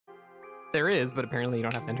There is, but apparently you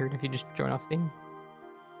don't have to enter it if you just join off Steam.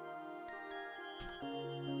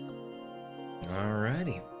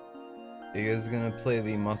 Alrighty. You guys gonna play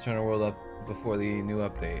the Monster Hunter World up before the new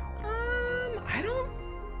update? I don't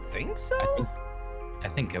think so. I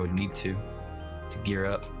think I would need to gear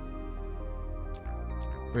up.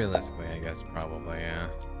 Realistically, I guess probably, yeah.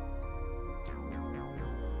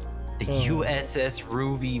 The USS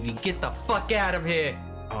Ruby, get the fuck out of here!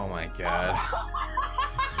 Oh my god.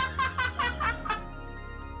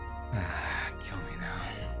 Kill me now.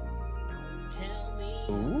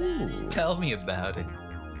 Ooh. Tell me about it.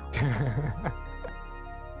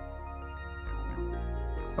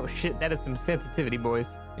 Oh shit, that is some sensitivity,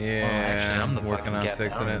 boys. Yeah, Actually, I'm the working on fucking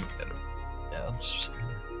fixing it.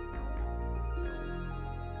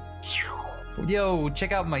 Yo,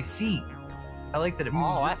 check out my seat. I like that it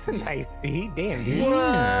moves. Oh, that's a nice seat. Damn, dude.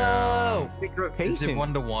 Whoa! Big rotation. Is it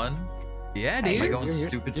 1-to-1? Yeah, Am I dude. going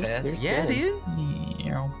stupid fast? Yeah, dude.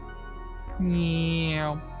 Meow.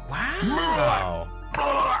 Meow. Wow.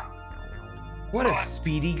 What a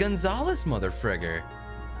speedy Gonzalez motherfrigger.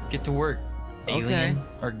 Get to work, alien, Okay.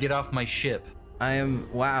 or get off my ship. I am.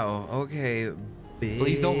 Wow. Okay.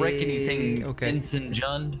 Please don't wreck anything, Okay. Ensign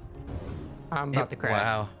Jund. I'm about to crash.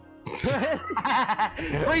 Wow.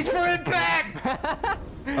 Brace for impact!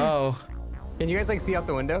 Oh. Can you guys like see out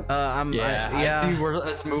the window? Yeah, yeah. I see we're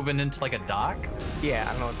us moving into like a dock. Yeah,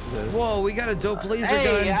 I don't know what this is. Whoa, we got a dope laser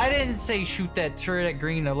Hey, gun. I didn't say shoot that turret at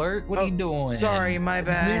green alert. What are you doing? Sorry, my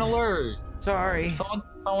bad. Green alert. Sorry.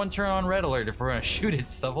 Someone turn on red alert if we're gonna shoot at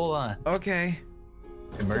stuff. Hold on. Okay.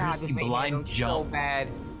 Emergency blind So jump. bad.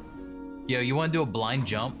 Yo, you want to do a blind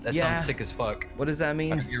jump? That Yeah. sounds sick as fuck. What does that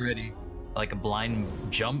mean? You ready? Like a blind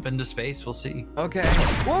jump into space? We'll see. Okay.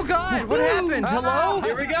 Oh God! What happened? Hello?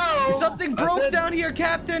 Here we go. Something broke down here,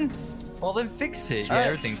 Captain. Well, then fix it. Yeah,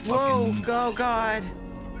 everything's Whoa! fucking. Go God!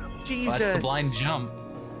 Jesus! That's the blind jump.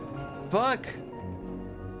 Fuck.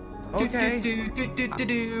 Okay. Do, do, do, do,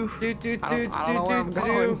 do, do. I don't know where I'm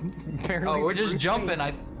going. Apparently Oh, we're just Bruce jumping.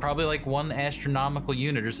 Wayne. Probably like one astronomical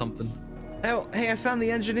unit or something. Oh, hey! I found the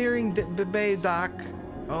engineering bay dock.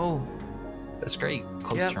 Oh, That's great.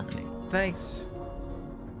 Close Yep. terminate. thanks.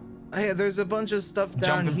 Hey, there's a bunch of stuff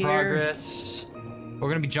down Jump in here. progress. We're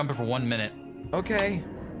gonna be jumping for 1 minute. Okay.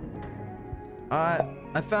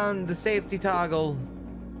 I found the safety toggle.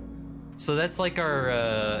 So that's like our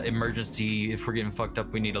emergency. If we're getting fucked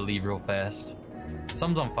up, we need to leave real fast.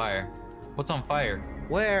 Something's on fire. What's on fire?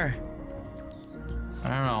 Where? I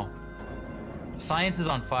don't know. Science is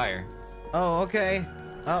on fire. Oh, okay.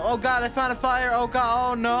 Oh God, I found a fire. Oh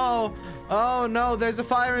God, oh no. Oh no, there's a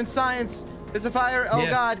fire in science. There's a fire. Oh Yeah.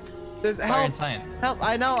 God. There's Fire help. in science. Help.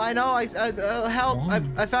 I know. Help.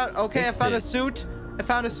 I found, okay, I Fix found a it. suit. I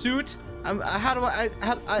found a suit. How do I,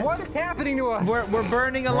 What is happening to us? we're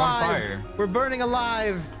burning We're on alive. fire. We're burning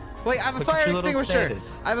alive. Wait, I have a Look at fire your little extinguisher.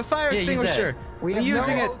 status. I have a fire Yeah, use that. extinguisher. We I'm have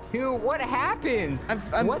using no it. O2. What happened?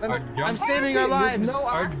 I'm What I'm happened? saving our lives. There's no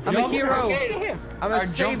Our oxygen. I'm a jump- hero. Okay. I'm a Our jump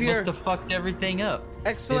savior. must have fucked everything up. It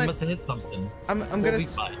Excellent. must have hit something. I'm We'll gonna. be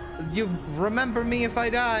fine. You remember me if I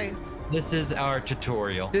die. This is our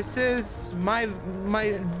tutorial. This is my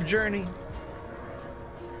journey.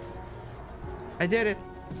 I did it.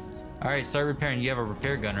 All right, start repairing. You have a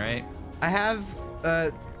repair gun, right? I have.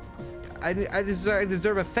 I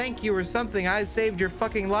deserve a thank you or something. I saved your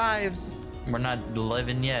fucking lives. We're not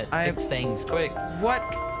living yet. I- Fix things quick. What?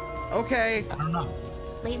 Okay. I don't know.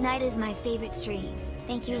 Late night is my favorite stream.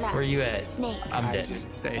 Thank you, Russ. Where you at? Snake. I'm dead.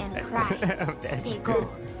 And Cry. I'm dead. Stay gold.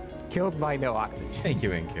 Killed by no oxygen. Thank you,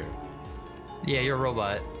 Enku. Yeah, you're a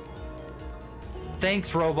robot.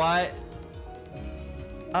 Thanks, robot.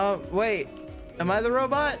 Wait. Am I the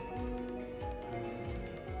robot?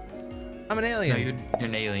 I'm an alien. No, you're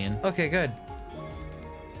an alien. Okay, good.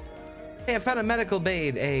 Hey, I found a medical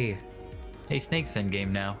blade. Hey. Hey, Snake's in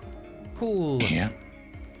game now. Cool. Yeah.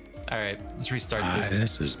 All right, let's restart this.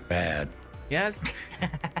 This is bad. Yes?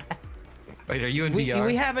 Wait, are you in We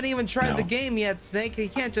VR? haven't even tried No. the game yet, Snake. You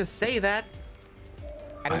can't just say that.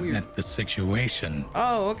 How I do we? meant the situation.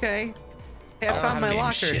 Oh, okay. Hey, I found my Game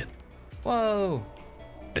locker. Shit. Whoa.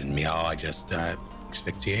 Didn't meow. I just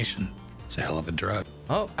asphyxiation. It's a hell of a drug.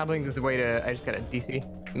 Oh, I think this is a way to. I just got a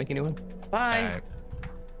DC. Make a new one. bye. All right.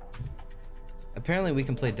 Apparently we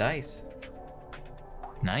can play dice.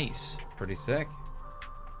 Nice. Pretty sick.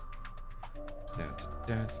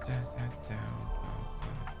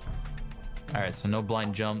 All right, so no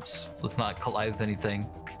blind jumps. Let's not collide with anything.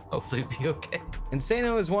 Hopefully it'll be okay.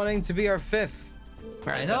 Insano is wanting to be our fifth.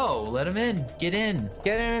 I know. Let him in. Get in.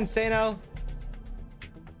 Get in, Insano.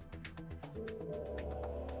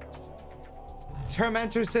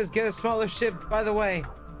 Tormentor says get a smaller ship, by the way.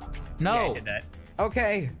 No. Yeah, I did that.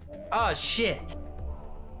 Okay. Oh shit.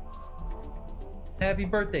 Happy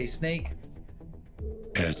birthday, Snake.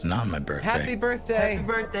 It's not my birthday. Happy birthday. Happy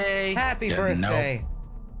birthday. Happy Yeah, birthday.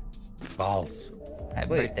 False. Happy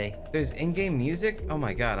Wait. birthday. There's in-game music? Oh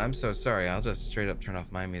my god, I'm so sorry. I'll just straight up turn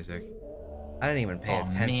off my music. I didn't even pay Aw,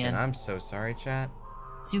 attention. man. I'm so sorry, chat.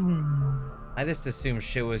 Zoom. I just assumed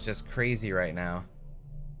shit was just crazy right now.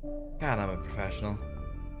 God, I'm a professional.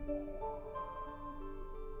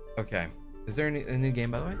 Okay. Is there a new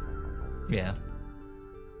game, by the way? Yeah.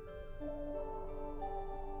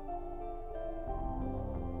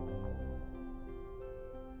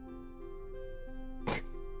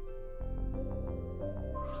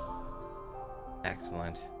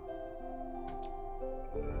 Excellent.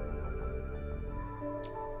 This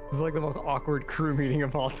is like the most awkward crew meeting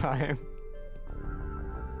of all time.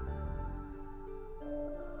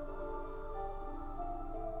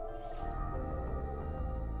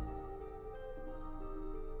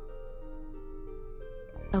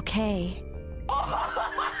 Okay.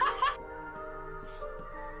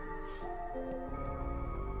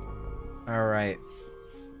 All right.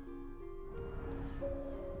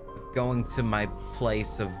 Going to my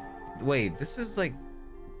place of... Wait, this is like...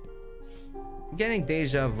 I'm getting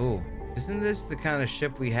deja vu. Isn't this the kind of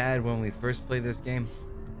ship we had when we first played this game?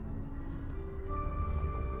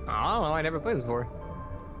 I don't know. I never played this before.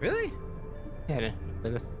 Really? Yeah, I didn't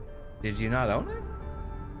play this. Did you not own it?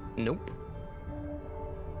 Nope.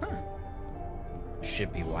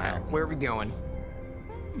 Should be wild. Where are we going?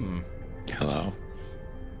 Hmm. Hello?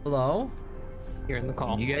 Hello? Here in the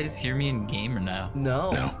call. You guys hear me in game or no?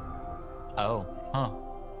 No. No. Oh. Huh.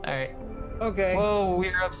 Alright. Okay. Whoa,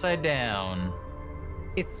 we're upside down.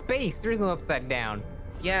 It's space. There is no upside down.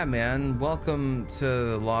 Yeah, man. Welcome to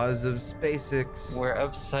the laws of SpaceX. We're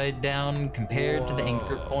upside down compared to the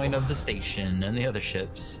anchor Whoa. point of the station and the other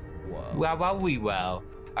ships. Whoa. Wow, wow, wee, wow.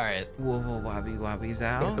 Alright, Whoa, whoa, wobby, wobbies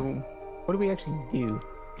out. Yeah, so what do we actually do?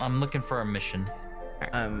 I'm looking for a mission.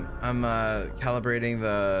 I'm calibrating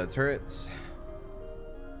the turrets.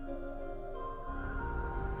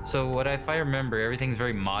 So what if I remember, everything's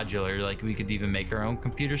very modular, like we could even make our own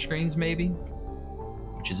computer screens maybe?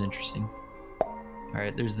 Which is interesting.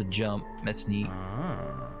 Alright, there's the jump. That's neat.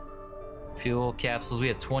 Ah. Fuel capsules, we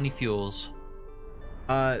have 20 fuels.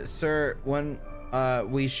 Sir, when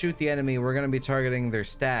we shoot the enemy, we're gonna be targeting their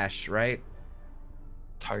stash, right?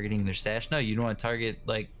 Targeting their stash? No, you don't want to target,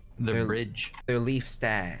 like, the Their- bridge. Their leaf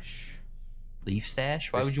stash. Leaf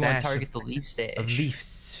stash? Why Their would you want to stash target the leaf stash? Of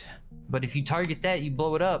leaves. But if you target that, you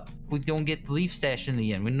blow it up. We don't get the leaf stash in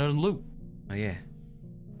the end. We know the loot. Oh yeah.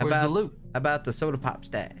 Where's the loot? About the soda pop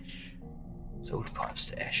stash. Soda pop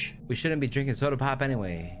stash. We shouldn't be drinking soda pop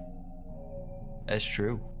anyway. That's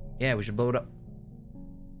true. Yeah, we should blow it up.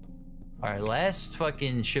 Alright, last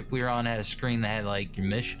fucking ship we were on had a screen that had, like, your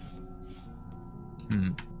mission.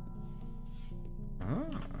 Ah.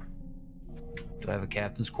 Do I have a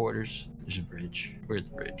captain's quarters? There's a bridge. We're at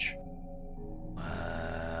the bridge.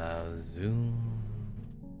 Wow, zoom.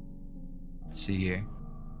 Let's see here.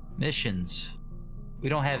 Missions. We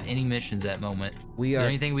don't have any missions at the moment. We Is there are.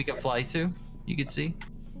 anything we can fly to? You could see?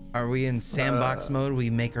 Are we in sandbox mode? We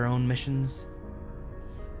make our own missions.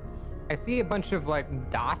 I see a bunch of like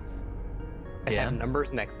dots that Yeah. have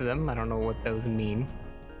numbers next to them. I don't know what those mean.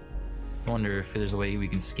 I wonder if there's a way we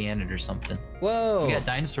can scan it or something. Whoa, We got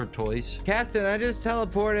dinosaur toys. Captain! I just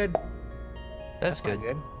teleported. That's not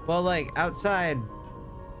good. Well, like outside.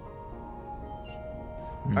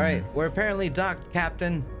 All right, we're apparently docked,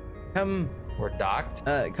 Captain. Come, We're docked?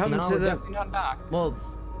 come No, to we're the. definitely not docked. Well,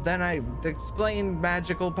 then I explain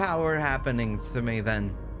magical power happenings to me. Then.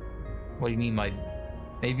 What do you mean by...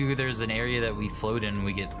 Maybe there's an area that we float in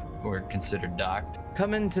and we're considered docked.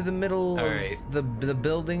 Come into the middle All of right. the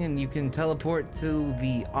building and you can teleport to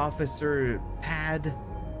the officer pad.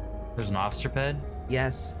 There's an officer pad?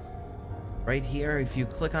 Yes. Right here, if you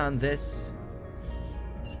click on this.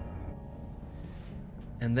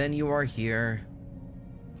 And then you are here.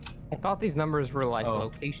 I thought these numbers were like Oh.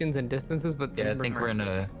 locations and distances, but the Yeah, I numbers think we're aren't. in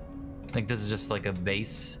a... I think this is just like a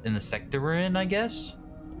base in the sector we're in, I guess?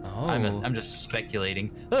 Oh. I'm just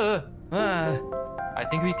speculating. Ah, I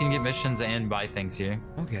think we can get missions and buy things here.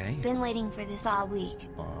 okay. Been waiting for this all week.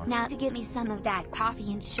 Aw. Now to get me some of that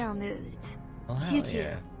coffee and chill moods. Well, hell Choo-choo.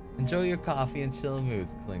 yeah. Enjoy your coffee and chill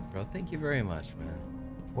moods, Clink Bro. Thank you very much, man.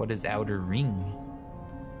 What is Outer Ring?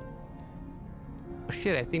 Oh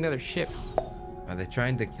shit! I see another ship. Are they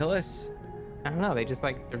trying to kill us? I don't know. They just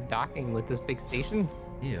like they're docking with this big station.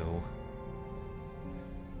 Ew.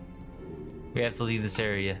 We have to leave this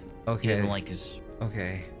area. He Okay. doesn't like us.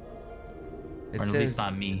 Okay. It Or at says least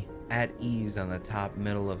not me. at ease on the top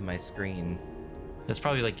middle of my screen. That's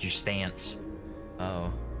probably like your stance.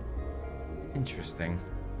 Oh. Interesting.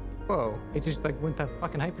 Whoa, it just like went to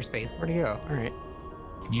fucking hyperspace. Where'd he go? Alright.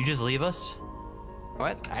 Can you just leave us?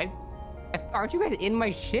 What? Aren't you guys in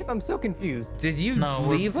my ship? I'm so confused. Did you No,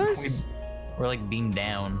 leave us? We're like beamed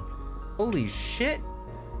down. Holy shit.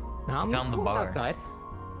 No, I'm Found the just bar. outside.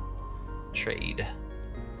 Trade.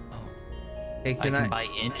 Hey, I can buy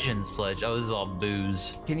engine sledge. Oh, this is all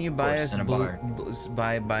booze. Can you buy course, us in a bar.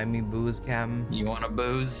 buy me booze, Captain? You want a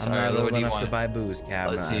booze? I'm All not right, what old do you enough want? to buy booze,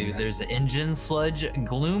 Captain. Let's see. There's engine sludge,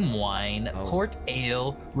 gloom wine, Oh. port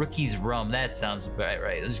ale, rookie's rum. That sounds about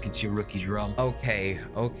right. Let's get you rookie's rum. Okay.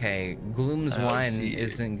 Gloom's Let's wine see.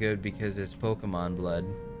 isn't good because it's Pokemon blood.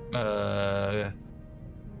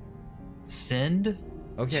 Send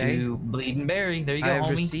Okay. to Bleeding Berry. There you go, I've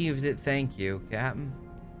homie. received it, thank you, Captain.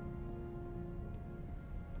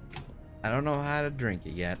 I don't know how to drink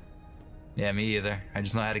it yet. Yeah, me either. I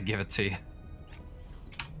just know how to give it to you.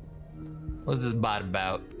 What's this bot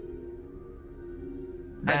about?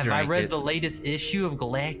 Have I drank read it. the latest issue of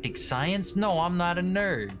Galactic Science? No, I'm not a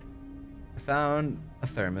nerd. I found a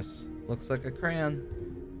thermos. Looks like a crayon.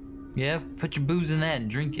 Yeah, put your booze in that and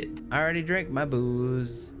drink it. I already drank my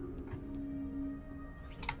booze.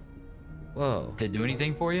 Whoa. Did it do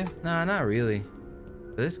anything for you? Nah, not really.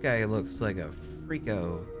 This guy looks like a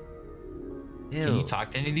freako. Ew. Can you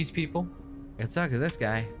talk to any of these people? I can talk to this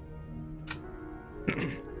guy.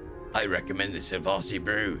 I recommend this Avasi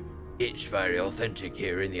brew. It's very authentic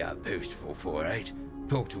here in the Outpost 448.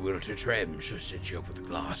 Talk to Wilter Trem, she'll set you up with a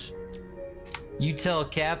glass. You tell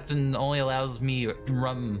Captain only allows me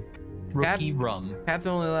rum. Rookie rum.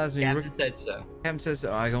 Captain only allows me. Captain said so. Captain says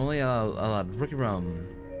I can only allow rookie rum.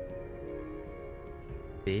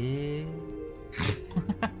 Big.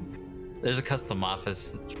 There's a custom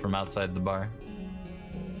office from outside the bar.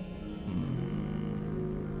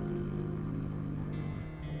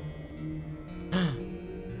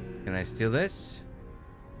 Can I steal this?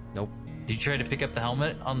 Nope. Did you try to pick up the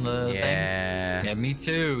helmet on the thing? Yeah. Yeah, me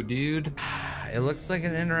too, dude. It looks like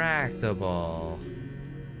an interactable.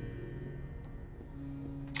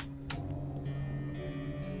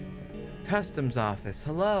 Customs office.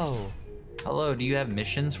 Hello. Hello, do you have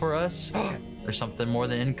missions for us? Or something more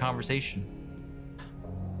than in conversation?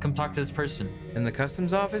 Come talk to this person. In the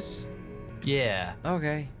customs office? Yeah,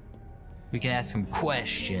 Okay. we can ask him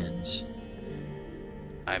questions.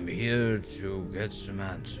 I'm here to get some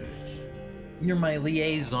answers. You're my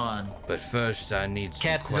liaison. But first I need some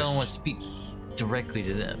Captain don't want to questions. speak directly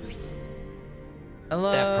to them.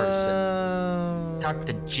 Hello. That person. Talk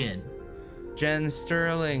to Jen. Jen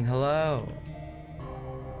Sterling. Hello.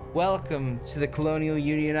 Welcome to the Colonial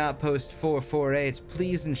Union Outpost 448.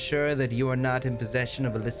 Please ensure that you are not in possession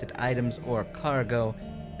of illicit items or cargo,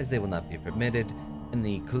 as they will not be permitted in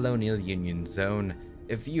the Colonial Union Zone.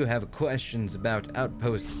 If you have questions about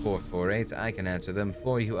Outpost 448, I can answer them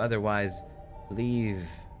for you. Otherwise, leave.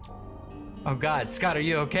 Oh God, Scott, are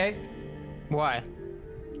you okay? Why?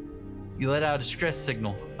 You let out a distress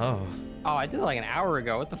signal. Oh, Oh, I did it like an hour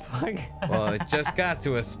ago. What the fuck? well, it just got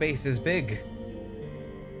to a space as big.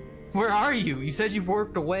 Where are you? You said you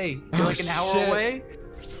warped away. You're Oh, like an hour shit. away?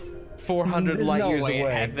 400 There's light no years way it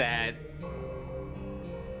away. had that.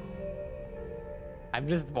 I'm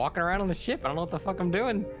just walking around on the ship. I don't know what the fuck I'm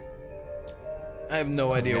doing. I have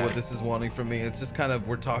no idea Yeah. what this is wanting from me. It's just kind of,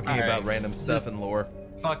 we're talking All about right. random stuff and lore.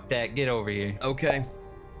 Fuck that, get over here. Okay.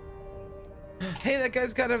 Hey, that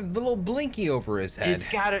guy's got a little blinky over his head. It's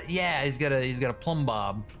got a, yeah, he's got a plumb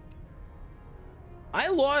bob. I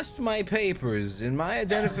lost my papers in my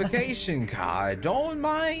identification card. Don't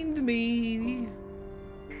mind me.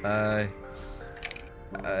 Let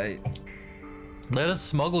us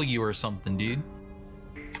smuggle you or something, dude.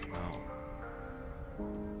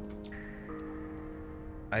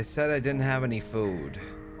 I said I didn't have any food.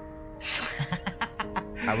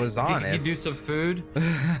 I was Can honest. you do some food?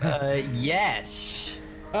 Yes.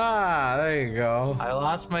 Ah, there you go. I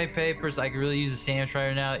lost my papers. I could really use a sandwich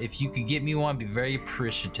right now. If you could get me one, I'd be very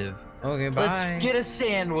appreciative. Okay, bye. Let's get a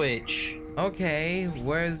sandwich. Okay,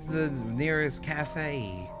 where's the nearest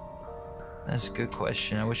cafe? That's a good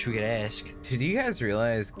question. I wish we could ask. Did you guys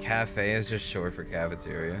realize cafe is just short for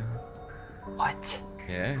cafeteria? What?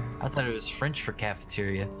 Yeah. I thought it was French for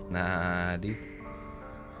cafeteria. Nah, dude.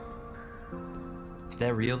 Is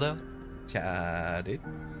that real though? Cha, dude.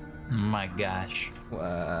 My gosh.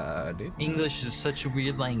 What, dude? English is such a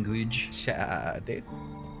weird language. Cha, dude.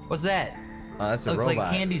 What's that? Oh, that's a Looks robot.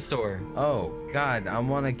 like a candy store. Oh God, I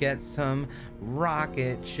want to get some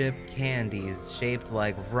rocket chip candies shaped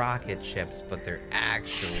like rocket chips, but they're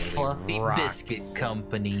actually Fluffy rocks. Biscuit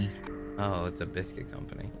Company. Oh, it's a biscuit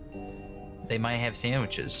company. They might have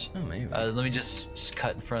sandwiches. Oh, maybe. Let me just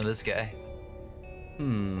cut in front of this guy.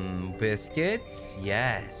 Biscuits?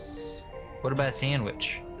 Yes. What about a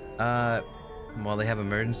sandwich? Well, they have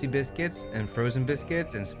emergency biscuits and frozen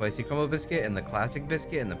biscuits and spicy crumble biscuit and the classic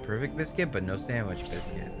biscuit and the perfect biscuit, but no sandwich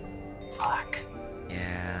biscuit. Fuck.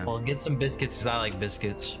 Yeah. Well, get some biscuits because I like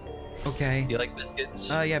biscuits. Okay. Do you like biscuits?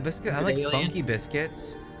 Yeah, biscuit. I like Alien? funky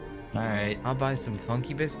biscuits. All right. I'll buy some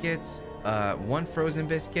funky biscuits. One frozen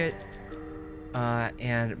biscuit.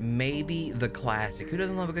 And maybe the classic. Who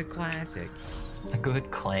doesn't love a good classic? A good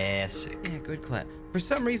classic. Yeah, good classic. For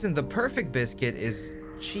some reason, the perfect biscuit is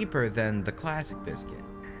cheaper than the classic biscuit.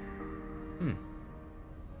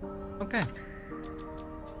 Okay.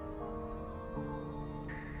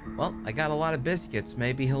 Well, I got a lot of biscuits.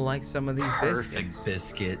 Maybe he'll like some of these biscuits. Perfect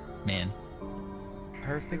biscuit, man.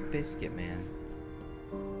 Perfect biscuit, man.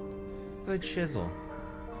 Good chisel.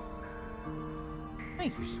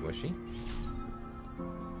 Thank you, Swishy.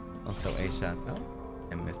 Also, A Chateau,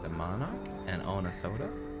 and Mr. Monarch, and Ona Soda,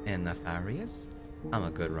 and Nefarious. I'm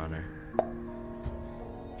a good runner.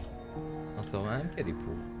 Also, I'm Kitty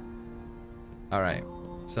Poo. Alright,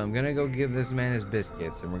 so I'm gonna go give this man his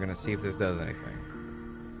biscuits, and we're gonna see if this does anything.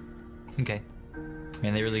 Okay.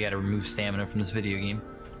 Man, they really got to remove stamina from this video game.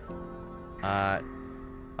 Oh.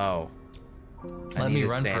 I Let need me a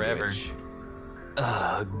run forever. sandwich.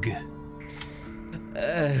 Ugh.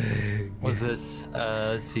 Ugh. What's this?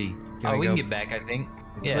 Let's see. Can we we go- can get back, I think.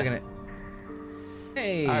 Yeah. Look at it.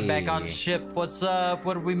 Hey. All right, back on ship. What's up?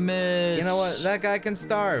 What did we miss? You know what? That guy can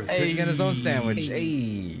starve. He can get his own sandwich.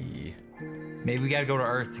 Hey. Hey. Maybe we gotta go to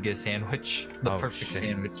Earth to get a sandwich. The Oh, perfect shit.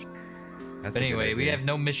 sandwich. That's But a good anyway, we idea. have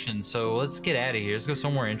no mission, so let's get out of here. Let's go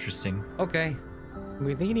somewhere interesting. Okay.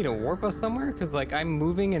 We think you need to warp us somewhere? Because, like, I'm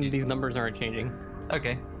moving and these numbers aren't changing.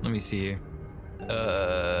 Okay, let me see here.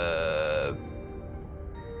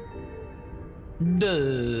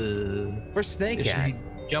 Where's Snake It should at? be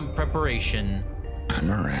jump preparation. I'm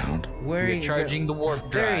around. Where are We're you? charging the warp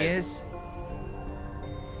drive. There he is.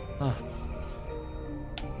 Oh.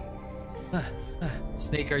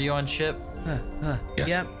 Snake, are you on ship? Yes.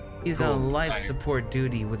 Yep. He's Cool. on life Alright. support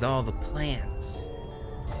duty with all the plants.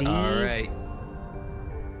 See? All right.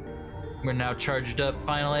 We're now charged up,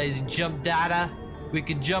 finalizing jump data. We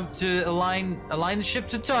can jump to align the ship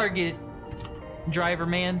to target. Driver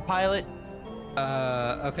man, pilot.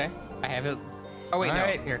 Okay. I have it. Oh, wait, no.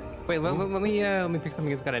 Alright. Here. Wait, let me pick something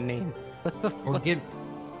that's got a name. What's the...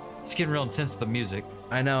 It's getting real intense with the music.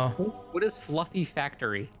 I know. What is Fluffy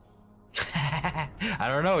Factory? I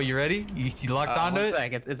don't know. You ready? You locked onto one it?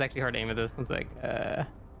 sec. It's actually hard to aim at this. One sec.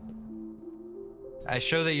 I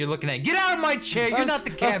show that you're looking at. Get out of my chair! You're not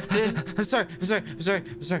the captain. I'm sorry.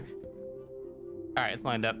 All right, it's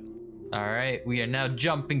lined up. All right, we are now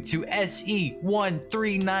jumping to SE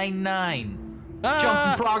 1399. Ah!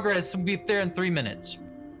 Jump in progress. We'll be there in 3 minutes.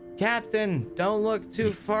 Captain, don't look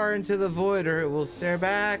too far into the void or it will stare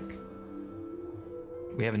back.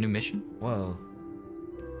 We have a new mission. Whoa.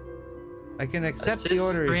 I can accept the Assist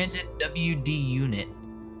orders. stranded WD unit.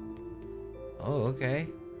 Oh, okay.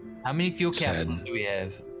 How many fuel Said- capsules do we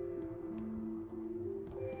have?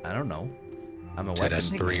 I don't know. I'm a Said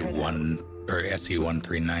weapon. S31 or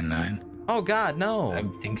SE1399. Oh God, no! I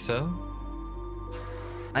think so.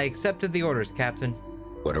 I accepted the orders, Captain.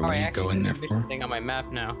 What are Oh, I we actually going see there the mission for? thing on my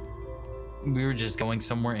map now. We were just going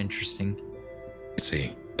somewhere interesting.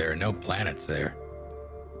 See, there are no planets there.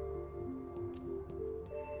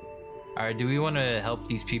 All right, do we want to help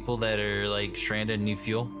these people that are like stranded and need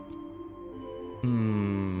fuel?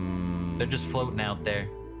 They're just floating out there.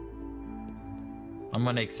 I'm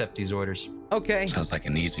gonna accept these orders. Okay. Sounds like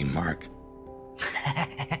an easy mark.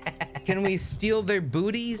 Can we steal their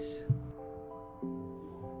booties?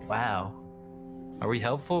 Wow. Are we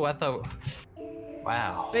helpful? I thought.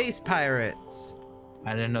 Wow. Space pirates.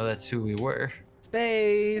 I didn't know that's who we were.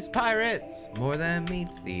 Space pirates. More than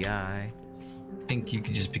meets the eye. I think you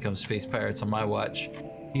could just become space pirates on my watch.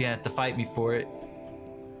 You have to fight me for it.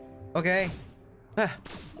 Okay. So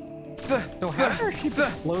how did our ship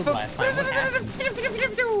explode last time? What happened?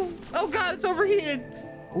 Oh God, it's overheated.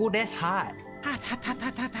 Oh, that's hot.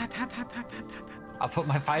 I'll put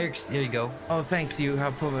my fire. There you go. Oh, thanks you.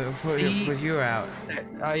 I'll put See? you out.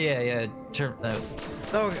 Oh yeah. Turn.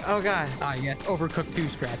 Oh God. Ah, yes, overcooked 2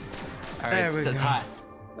 strats. All right, There we it's go. hot.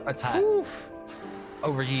 It's hot. Oof.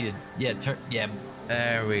 Overheated. Yeah. Yeah.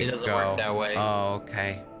 There we go. It doesn't work that way. Oh,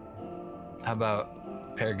 okay. How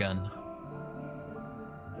about pair gun?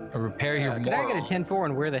 Or repair your Could I get a moral. 10-4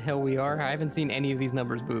 on where the hell we are? I haven't seen any of these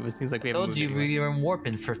numbers move. It seems like we I haven't told moved you anywhere. we were in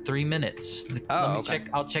warping for 3 minutes. Oh, Let me okay. check.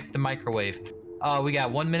 I'll check the microwave. We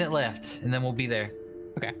got 1 minute left, and then we'll be there.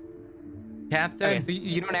 Okay. Captain. Okay, so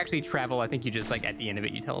you don't actually travel. I think you just like at the end of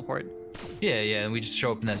it you teleport. Yeah, and we just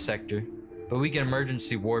show up in that sector. But we can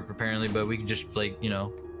emergency warp apparently. But we can just like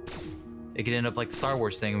it could end up like the Star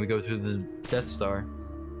Wars thing, and we go through the Death Star.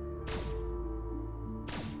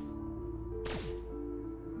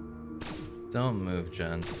 Don't move,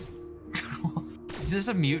 John. Is this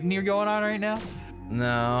a mutiny going on right now?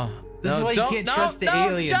 No. This is why you can't trust the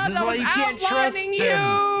aliens. John, This is why you can't trust outlining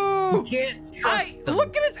them. You you. can't trust them.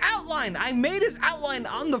 Look at his outline. I made his outline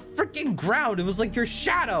on the freaking ground. It was like your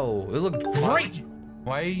shadow. It looked great.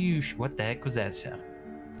 Why are you? What the heck was that sound?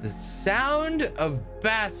 The sound of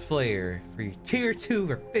Bass Player for your tier 2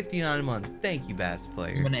 for 59 months. Thank you, Bass I'm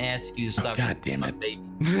Player. gonna ask you to stop. God damn it. Baby.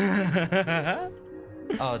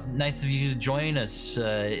 Oh, nice of you to join us,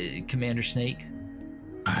 Commander Snake.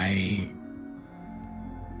 Any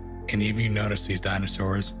of you notice these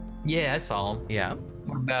dinosaurs? Yeah, I saw him. Yeah.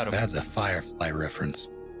 What about him? That's a Firefly reference.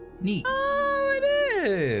 Neat. Oh, it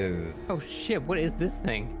is. Oh shit! What is this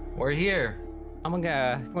thing? We're here. I'm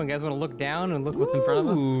gonna. Come on, guys, want to look down and look what's in front of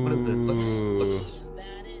us? What is this?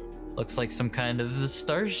 Looks like some kind of a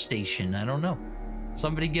star station. I don't know.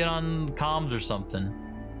 Somebody get on comms or something.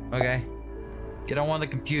 Okay. Get on one of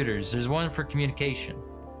the computers. There's one for communication.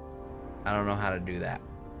 I don't know how to do that.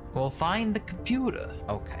 Well, find the computer.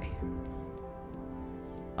 Okay.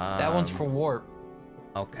 That one's for warp.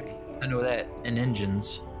 Okay. I know that. And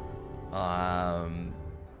engines. I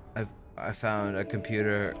found a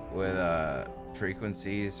computer with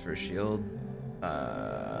frequencies for shield.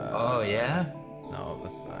 Oh yeah. No,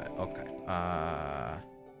 that's not. Okay.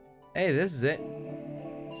 Hey, this is it.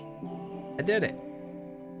 I did it.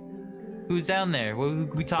 Who's down there? Who are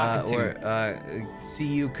we talking to? We're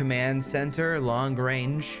CU Command Center, long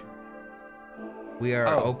range. We are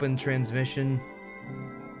open transmission.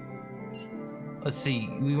 Let's see.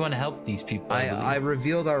 We want to help these people. I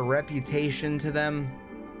revealed our reputation to them.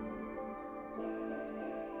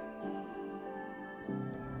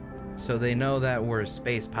 So they know that we're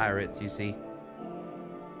space pirates, you see.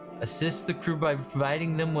 Assist the crew by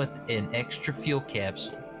providing them with an extra fuel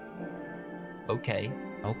capsule. Okay.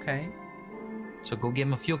 Okay. So go give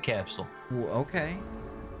them a fuel capsule. Okay.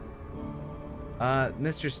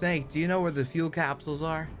 Mr. Snake, do you know where the fuel capsules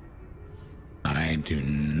are? I do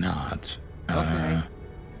not. Okay.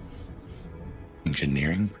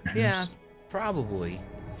 Engineering, perhaps? Yeah, probably.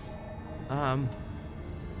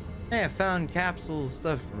 Hey, I found capsules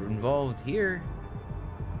stuff involved here.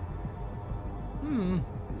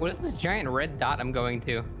 What is this giant red dot I'm going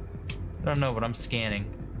to? I don't know, but I'm scanning.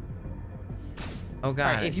 Oh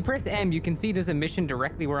god. Alright, if you press M, you can see there's a mission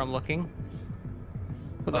directly where I'm looking.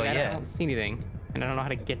 But like, I don't see anything, and I don't know how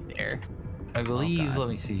to get there. I believe, God. let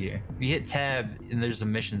me see here. You hit tab, and there's a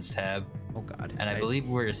missions tab. Oh god. And I believe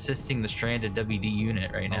we're assisting the stranded WD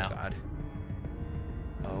unit right now. Oh god.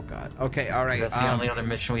 Oh god. Okay, alright. That's the only other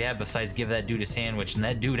mission we have besides give that dude a sandwich, and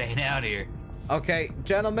that dude ain't out here. Okay,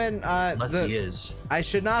 gentlemen, Unless he is. I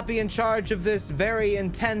should not be in charge of this very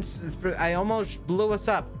intense. I almost blew us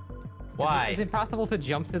up. Why? Is it possible to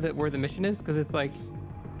jump to where the mission is? Because it's like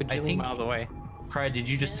a bajillion miles away. Cry, did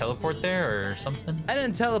you just teleport there or something? I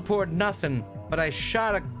didn't teleport nothing, but I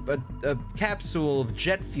shot a capsule of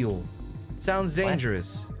jet fuel. Sounds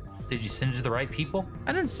dangerous. Did you send it to the right people?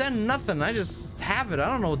 I didn't send nothing. I just have it. I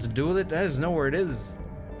don't know what to do with it. I just know where it is.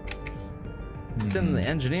 It's in the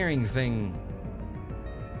engineering thing.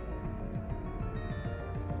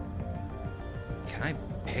 Can I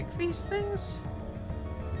pick these things?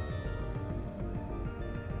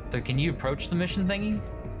 So can you approach the mission thingy?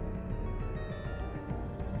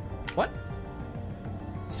 What?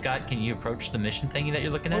 Scott, can you approach the mission thingy that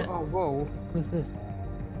you're looking at? Whoa, whoa, what is this?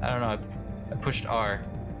 I don't know. I pushed R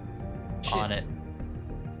on it.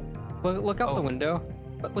 Look out the window.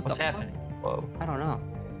 What's happening? Whoa. I don't know.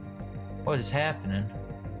 What is happening?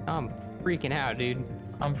 I'm freaking out, dude.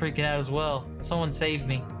 I'm freaking out as well. Someone save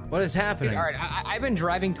me. What is happening? All right, I've been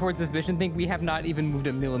driving towards this mission thing. We have not even moved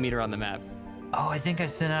a millimeter on the map. Oh, I think I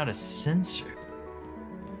sent out a sensor.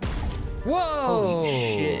 Whoa! Holy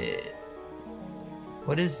shit.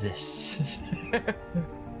 What is this?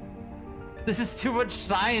 This is too much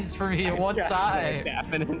science for me at one time.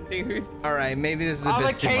 Happening, dude. All right, maybe this is a I'm a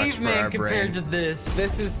bit too much for caveman our compared brain. to this.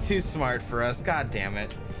 This is too smart for us. God damn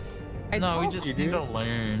it. No, we told just you, need dude. to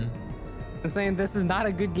learn. I'm saying this is not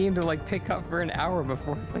a good game to like pick up for an hour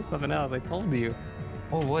before we play something else. I told you.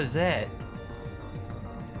 Oh, what is that?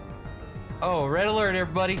 Oh, red alert,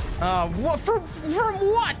 everybody. What from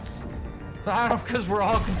what? I don't know, because we're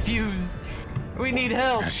all confused. We need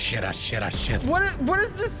help. Ah, shit, ah, shit, ah, shit. What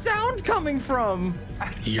is the sound coming from?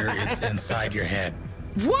 It's inside your head.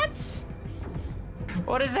 What?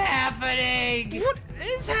 What is happening? What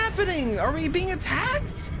is happening? Are we being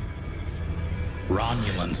attacked?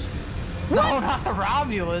 Romulans. No, not the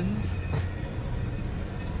Romulans.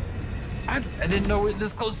 I didn't know we're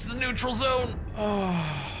this close to the neutral zone.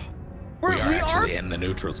 We are actually in the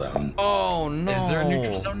neutral zone. Oh no! Is there a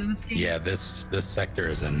neutral zone in this game? Yeah, this sector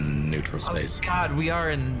is in neutral space. Oh, God, we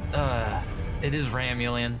are in. It is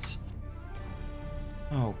Romulans.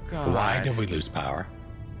 Oh God! Why did we lose power?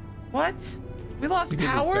 What? We lost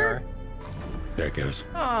power? There it goes.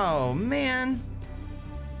 Oh man!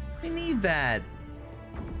 We need that.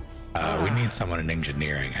 We need someone in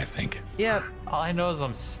engineering, I think. Yep. All I know is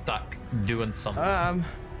I'm stuck doing something.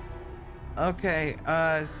 Okay.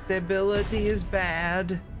 Stability is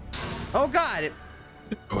bad. Oh God!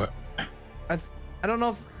 What? I don't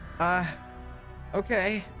know if.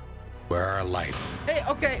 Okay. Where are our lights? Hey.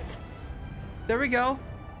 Okay. There we go.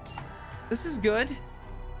 This is good.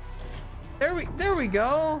 There we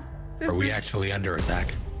go. Are we actually under attack?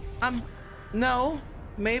 No.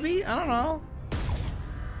 Maybe. I don't know.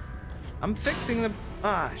 I'm fixing the.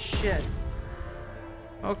 Shit.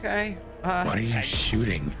 Okay. What are you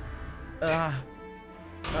shooting? Okay.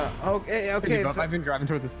 Okay. I've been driving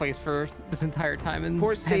toward this place for this entire time, and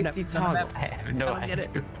Port safety toggle. I have no idea.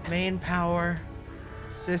 Main power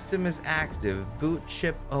system is active. Boot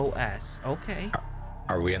ship OS. Okay.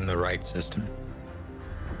 Are we in the right system?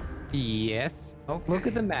 Yes. Okay. Look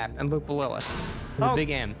at the map and look below us. There's a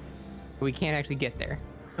big M. We can't actually get there.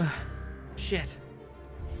 Shit.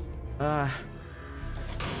 All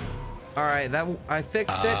right. That I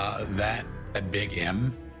fixed it. That big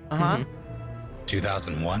M.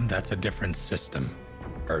 2001. That's a different system,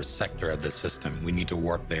 or sector of the system. We need to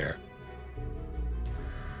warp there.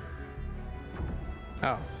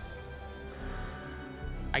 Oh.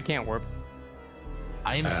 I can't warp.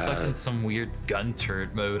 I am stuck in some weird gun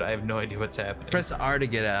turret mode. I have no idea what's happening. Press R to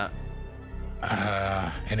get out.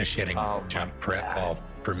 Initiating Oh jump my prep. God. All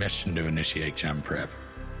permission to initiate jump prep.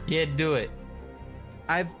 Yeah, do it.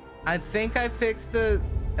 I think I fixed the.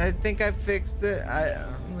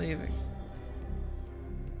 I'm leaving.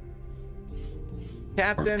 Warp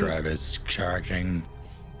Captain, drive is charging.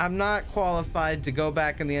 I'm not qualified to go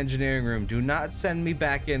back in the engineering room. Do not send me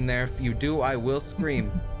back in there. If you do, I will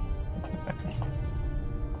scream.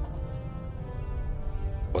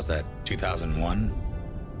 Was that 2001?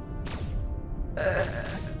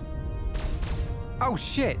 Oh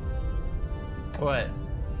shit. What?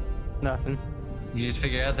 Nothing. You just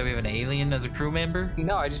figured out that we have an alien as a crew member?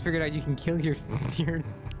 No, I just figured out you can kill your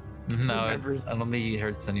No, members. I don't think he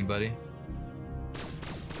hurts anybody.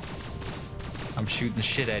 I'm shooting the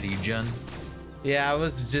shit out of you, Jun. Yeah, I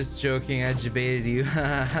was just joking. I debated you.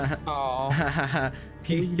 Oh.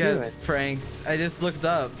 You you got doing? pranked. I just looked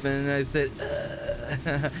up and I said.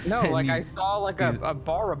 No, and like you- I saw like a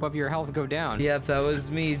bar above your health go down. Yep, that was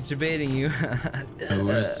me debating you.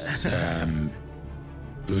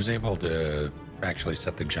 Who's able to actually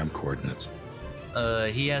set the jump coordinates?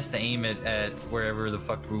 He has to aim it at wherever the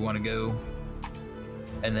fuck we want to go.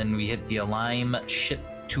 And then we hit the align ship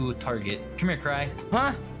to a target. Come here, Cry.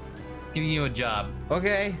 Huh? Giving you a job.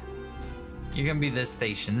 Okay. You're gonna be this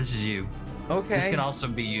station. This is you. Okay. This can also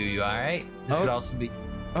be you, alright? This could also be.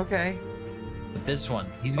 Okay. But this one,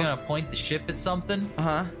 he's gonna point the ship at something.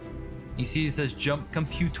 Uh-huh. You see it says jump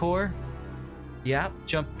computer? Yep.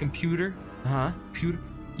 Jump computer? Uh-huh. Computer?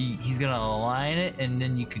 He's gonna align it, and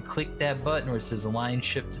then you can click that button where it says align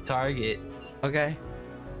ship to target. Okay.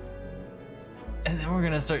 And then we're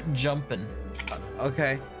gonna start jumping.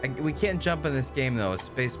 Okay. We can't jump in this game though.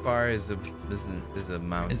 Spacebar is a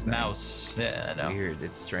mouse. It's thing. mouse. Yeah, It's I know. weird.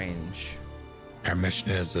 It's strange. Our mission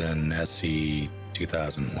is in SC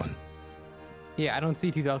 2001. Yeah, I don't see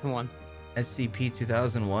 2001. SCP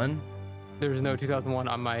 2001. There's no 2001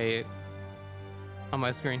 on my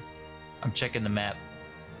screen. I'm checking the map.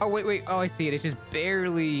 Oh wait. Oh, I see it. It's just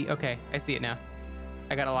barely. Okay, I see it now.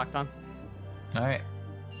 I got it locked on. All right.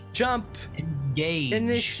 Jump Engage.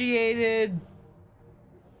 initiated.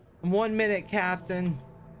 1 minute, Captain.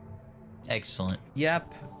 Excellent.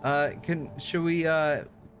 Yep. Should we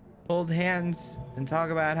hold hands and talk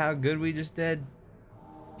about how good we just did?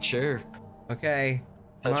 Sure. Okay.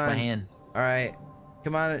 Come Touch my on. hand. All right.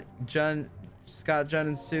 Come on, Scott, John,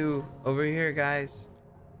 and Sue, over here, guys.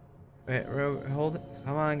 Wait, hold it.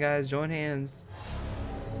 Come on, guys, join hands.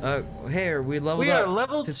 Here, we leveled We are up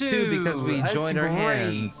level to 2. because we That's joined our great.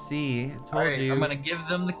 hands. See, I told All right, you. I'm gonna give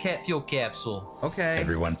them the cat fuel capsule. Okay.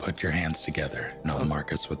 Everyone put your hands together. Note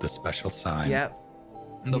Marcus with a special sign. Yep.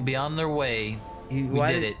 They'll be on their way. We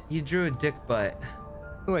did it. You drew a dick butt.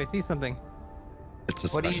 Oh, I see something. It's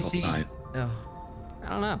a What do you special see? sign. Oh. I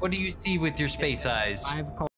don't know. What do you see with your space eyes? 5